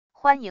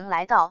欢迎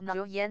来到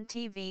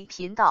NhaUyenTV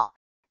频道，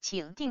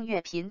请订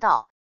阅频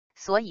道，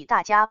所以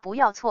大家不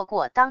要错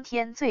过当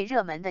天最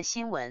热门的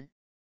新闻。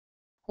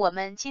我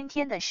们今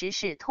天的时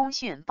事通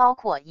讯包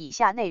括以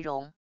下内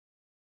容：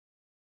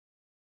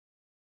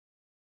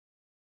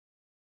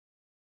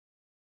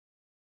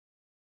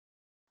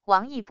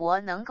王一博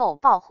能够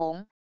爆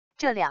红，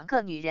这两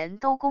个女人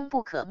都功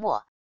不可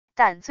没，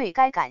但最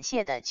该感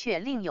谢的却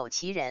另有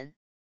其人。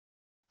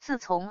自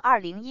从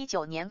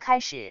2019年开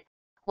始，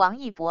王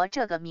一博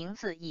这个名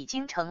字已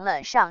经成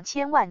了上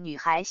千万女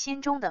孩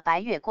心中的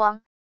白月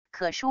光，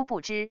可殊不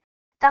知，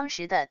当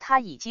时的他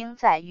已经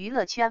在娱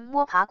乐圈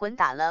摸爬滚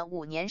打了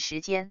5年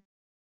时间。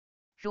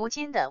如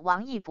今的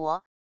王一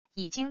博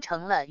已经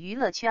成了娱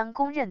乐圈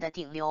公认的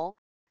顶流，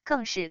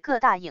更是各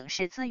大影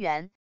视资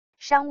源、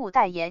商务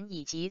代言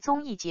以及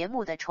综艺节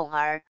目的宠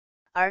儿，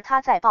而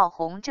他在爆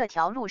红这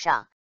条路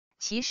上，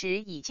其实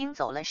已经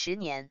走了10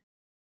年。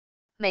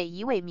每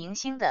一位明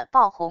星的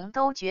爆红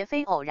都绝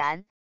非偶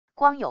然，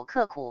光有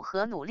刻苦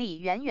和努力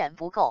远远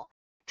不够，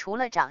除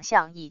了长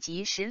相以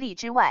及实力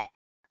之外，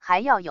还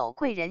要有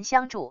贵人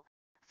相助，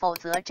否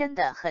则真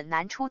的很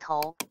难出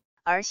头。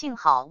而幸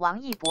好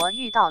王一博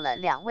遇到了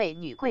2位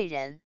女贵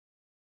人。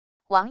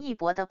王一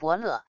博的伯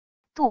乐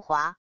杜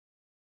华、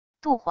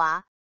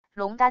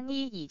龙丹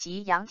妮以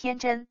及杨天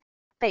真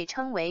被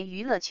称为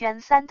娱乐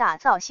圈3大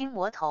造星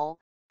魔头，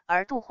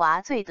而杜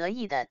华最得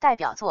意的代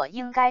表作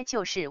应该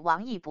就是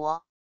王一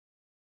博。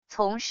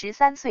从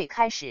13岁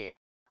开始，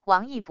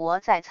王一博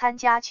在参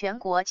加全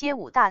国街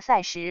舞大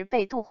赛时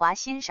被杜华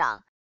欣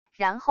赏，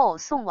然后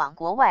送往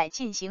国外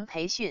进行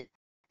培训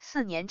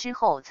，4年之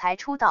后才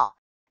出道。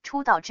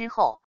出道之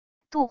后，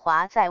杜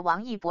华在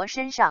王一博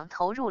身上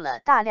投入了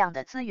大量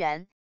的资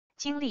源、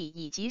精力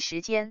以及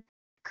时间，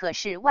可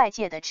是外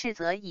界的斥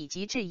责以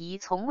及质疑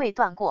从未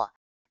断过，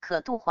可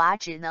杜华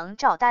只能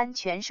照单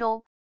全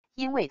收，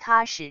因为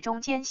他始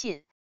终坚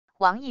信，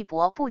王一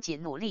博不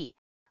仅努力，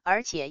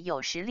而且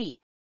有实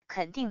力，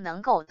肯定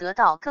能够得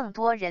到更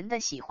多人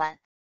的喜欢，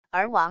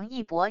而王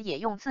一博也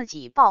用自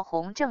己爆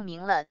红证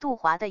明了杜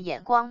华的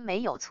眼光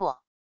没有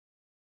错。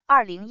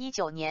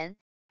2019年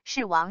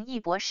是王一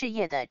博事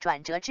业的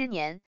转折之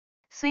年，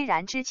虽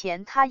然之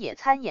前他也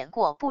参演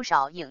过不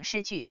少影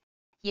视剧，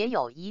也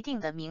有一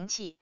定的名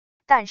气，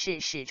但是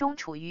始终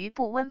处于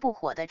不温不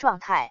火的状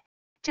态。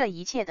这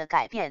一切的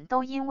改变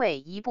都因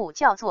为一部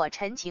叫做《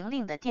陈情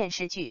令》的电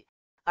视剧，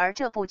而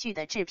这部剧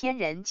的制片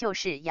人就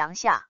是杨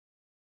夏。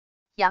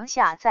杨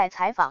夏在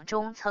采访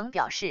中曾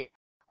表示，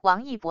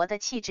王一博的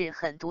气质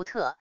很独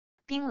特，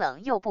冰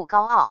冷又不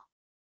高傲。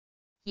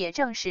也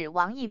正是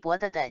王一博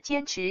的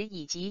坚持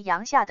以及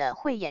杨夏的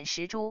慧眼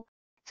识珠，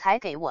才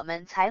给我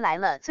们才来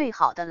了最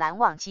好的蓝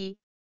忘机。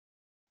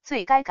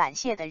最该感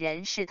谢的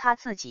人是他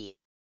自己。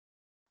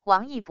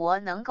王一博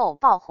能够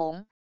爆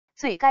红，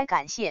最该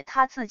感谢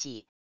他自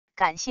己，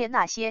感谢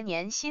那些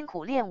年辛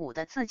苦练舞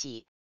的自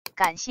己，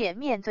感谢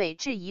面对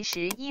质疑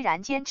时依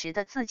然坚持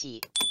的自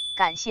己，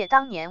感谢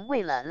当年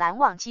为了蓝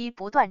忘机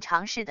不断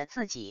尝试的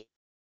自己。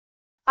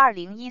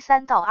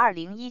2013到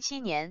2017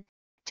年，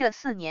这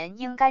4年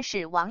应该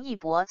是王一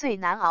博最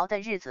难熬的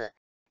日子，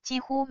几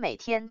乎每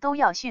天都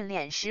要训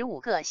练15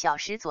个小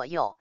时左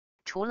右，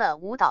除了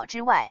舞蹈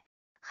之外，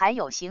还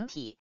有形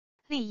体、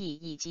立意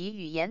以及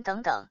语言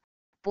等等。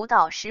不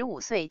到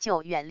15岁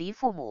就远离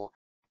父母，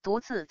独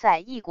自在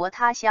异国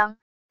他乡，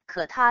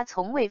可他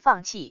从未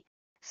放弃，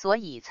所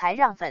以才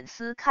让粉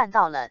丝看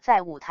到了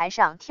在舞台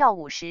上跳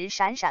舞时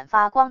闪闪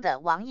发光的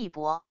王一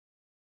博。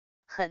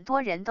很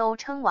多人都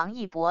称王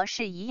一博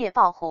是一夜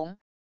爆红，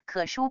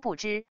可殊不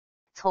知，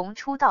从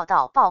出道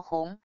到爆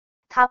红，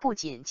他不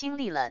仅经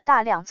历了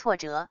大量挫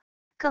折，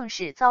更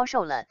是遭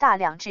受了大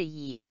量质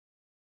疑。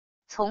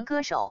从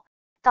歌手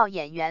到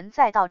演员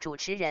再到主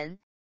持人，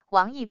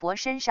王一博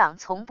身上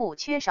从不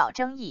缺少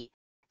争议，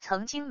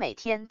曾经每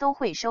天都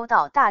会收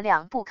到大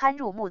量不堪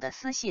入目的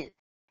私信，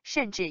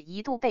甚至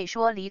一度被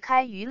说离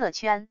开娱乐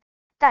圈，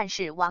但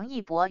是王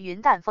一博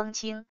云淡风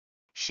轻，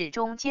始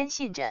终坚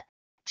信着，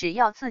只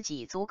要自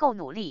己足够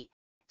努力，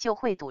就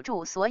会堵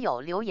住所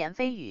有流言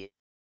蜚语。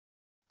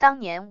当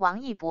年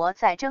王一博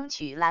在争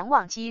取蓝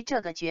忘机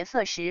这个角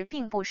色时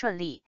并不顺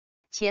利，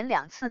前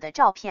2次的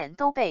照片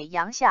都被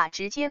杨夏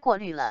直接过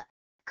滤了，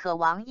可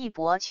王一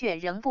博却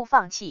仍不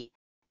放弃，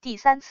第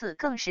3次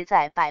更是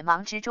在百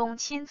忙之中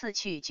亲自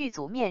去剧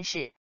组面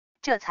试，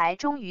这才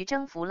终于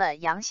征服了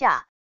杨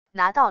夏，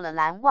拿到了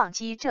蓝忘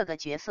机这个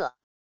角色。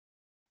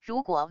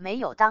如果没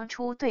有当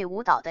初对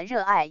舞蹈的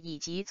热爱以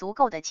及足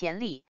够的潜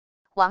力，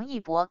王一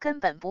博根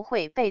本不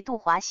会被杜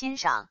华欣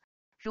赏。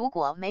如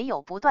果没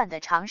有不断的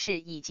尝试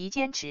以及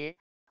坚持，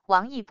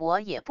王一博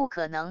也不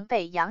可能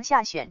被杨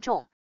夏选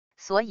中。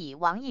所以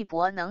王一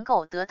博能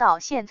够得到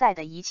现在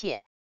的一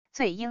切，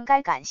最应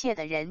该感谢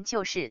的人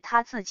就是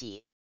他自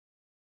己。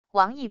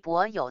王一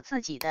博有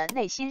自己的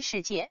内心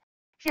世界，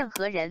任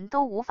何人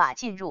都无法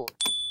进入。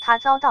他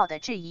遭到的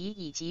质疑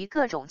以及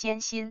各种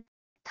艰辛，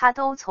他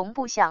都从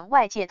不向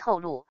外界透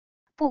露。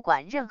不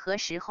管任何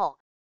时候，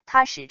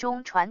他始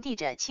终传递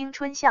着青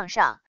春向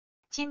上。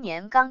今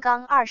年刚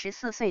刚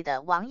24岁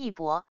的王一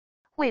博，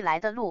未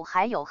来的路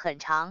还有很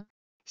长，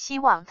希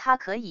望他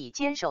可以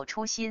坚守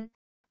初心，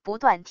不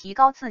断提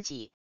高自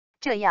己，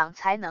这样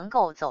才能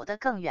够走得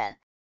更远，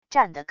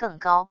站得更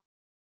高。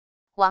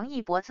王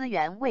一博资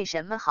源为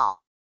什么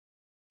好？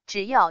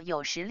只要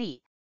有实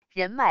力，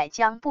人脉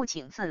将不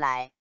请自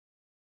来。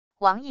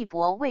王一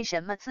博为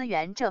什么资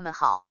源这么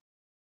好？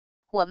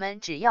我们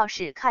只要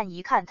是看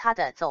一看他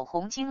的走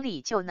红经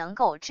历，就能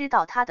够知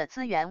道他的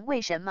资源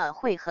为什么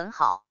会很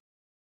好。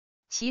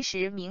其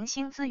实明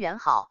星资源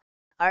好，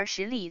而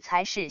实力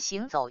才是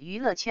行走娱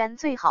乐圈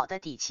最好的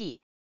底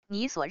气。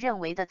你所认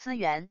为的资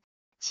源，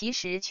其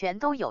实全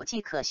都有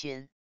迹可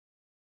循。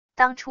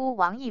当初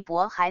王一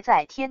博还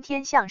在《天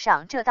天向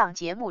上》这档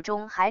节目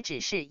中还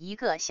只是一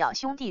个小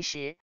兄弟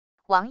时，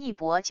王一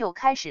博就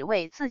开始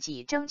为自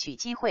己争取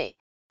机会。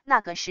那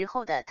个时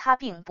候的他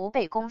并不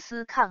被公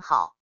司看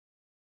好，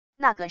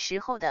那个时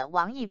候的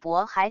王一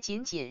博还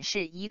仅仅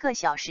是一个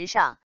小时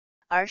尚，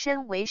而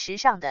身为时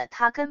尚的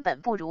他根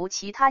本不如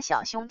其他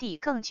小兄弟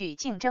更具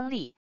竞争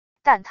力，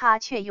但他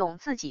却用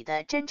自己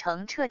的真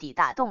诚彻底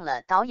打动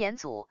了导演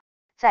组。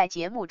在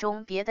节目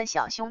中，别的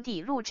小兄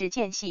弟录制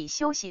间隙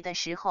休息的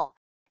时候，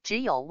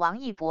只有王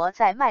一博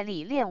在卖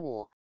力练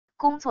舞，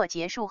工作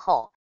结束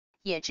后，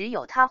也只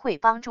有他会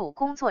帮助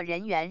工作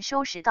人员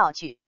收拾道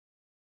具。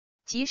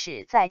即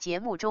使在节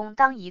目中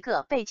当一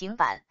个背景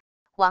板，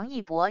王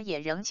一博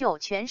也仍旧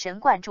全神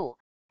贯注，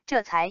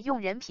这才用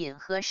人品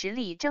和实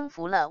力征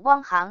服了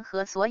汪涵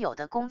和所有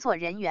的工作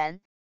人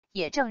员。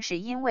也正是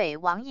因为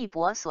王一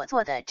博所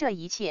做的这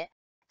一切，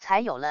才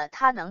有了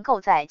他能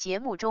够在节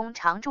目中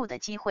常驻的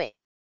机会。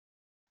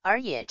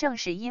而也正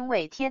是因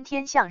为天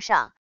天向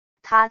上，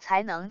他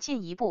才能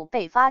进一步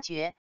被发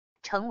掘，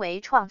成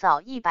为创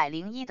造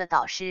101的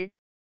导师。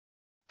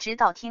直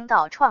到听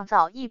到创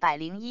造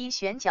101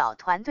选角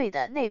团队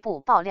的内部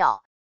爆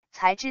料，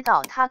才知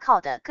道他靠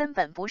的根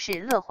本不是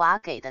乐华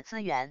给的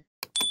资源。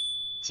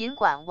尽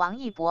管王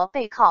一博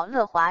背靠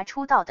乐华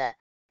出道的，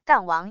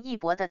但王一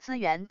博的资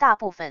源大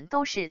部分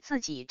都是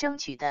自己争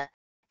取的。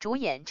主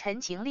演《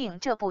陈情令》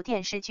这部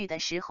电视剧的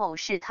时候，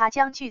是他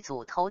将剧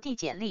组投递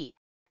简历，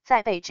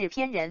在被制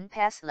片人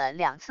pass 了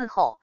2次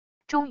后，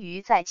终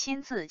于在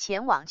亲自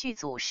前往剧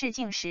组试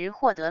镜时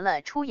获得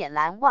了出演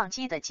蓝忘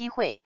机的机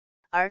会。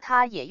而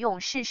他也用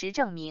事实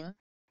证明，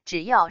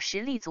只要实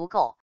力足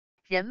够，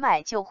人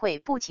脉就会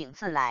不请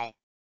自来。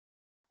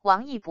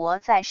王一博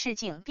在试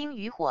镜《冰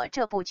与火》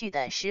这部剧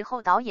的时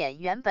候，导演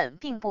原本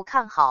并不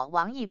看好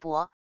王一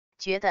博，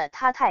觉得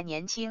他太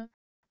年轻，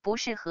不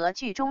适合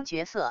剧中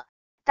角色。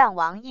但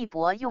王一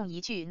博用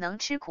一句能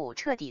吃苦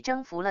彻底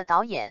征服了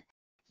导演。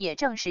也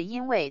正是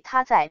因为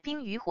他在《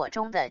冰与火》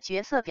中的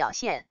角色表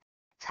现，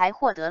才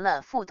获得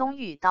了傅东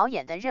育导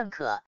演的认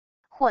可，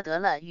获得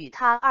了与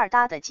他二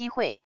搭的机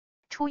会。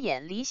出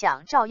演《理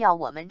想照耀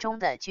我们》中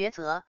的抉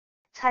择，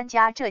参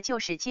加《这就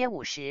是街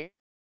舞》时，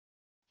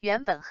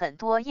原本很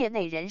多业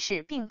内人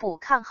士并不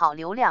看好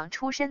流量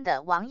出身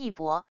的王一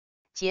博，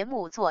节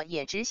目组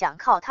也只想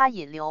靠他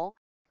引流，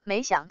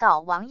没想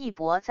到王一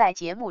博在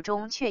节目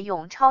中却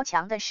用超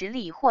强的实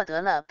力获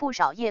得了不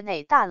少业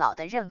内大佬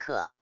的认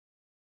可，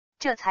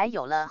这才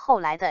有了后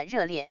来的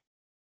热烈。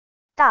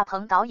大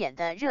鹏导演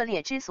的热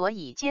烈之所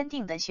以坚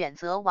定地选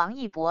择王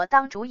一博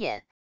当主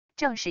演，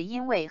正是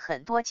因为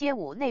很多街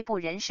舞内部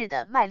人士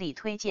的卖力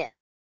推荐。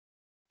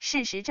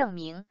事实证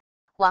明，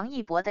王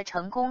一博的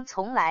成功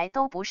从来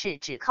都不是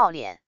只靠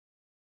脸。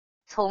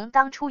从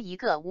当初一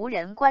个无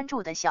人关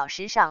注的小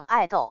时尚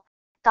爱豆，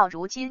到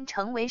如今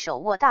成为手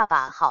握大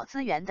把好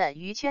资源的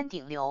娱圈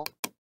顶流，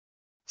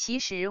其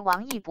实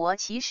王一博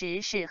其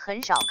实是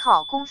很少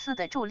靠公司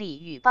的助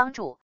力与帮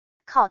助，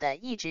靠的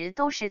一直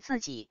都是自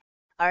己。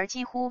而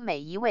几乎每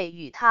一位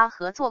与他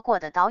合作过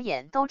的导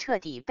演都彻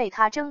底被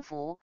他征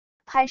服。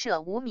拍摄《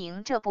无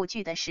名》这部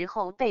剧的时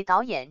候，被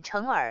导演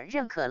程耳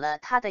认可了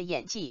他的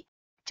演技，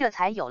这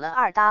才有了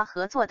二搭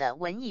合作的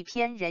文艺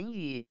片《人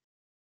鱼》。《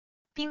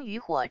冰与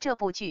火》这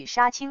部剧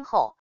杀青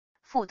后，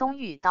傅东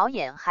育导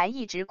演还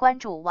一直关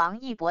注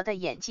王一博的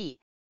演技，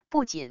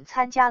不仅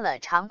参加了《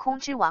长空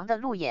之王》的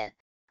路演，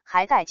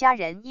还带家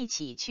人一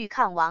起去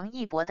看王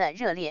一博的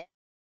热烈。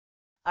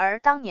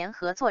而当年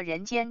合作《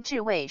人间至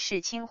味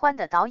是清欢》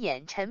的导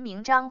演陈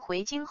明章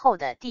回京后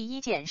的第一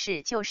件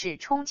事就是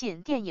冲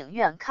进电影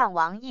院看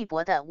王一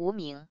博的《无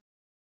名》。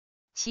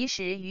其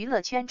实娱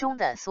乐圈中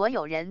的所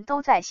有人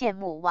都在羡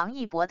慕王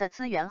一博的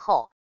资源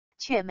后，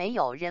却没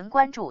有人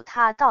关注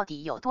他到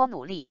底有多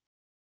努力。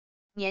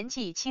年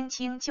纪轻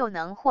轻就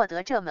能获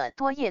得这么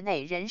多业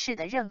内人士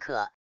的认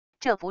可，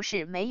这不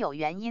是没有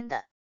原因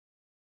的。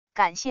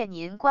感谢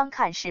您观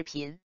看视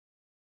频。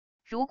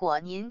如果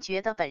您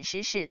觉得本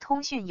时事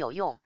通讯有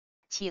用，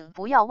请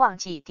不要忘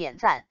记点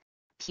赞、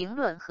评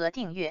论和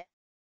订阅。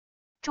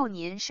祝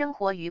您生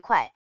活愉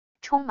快，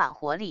充满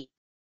活力。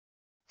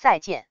再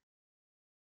见。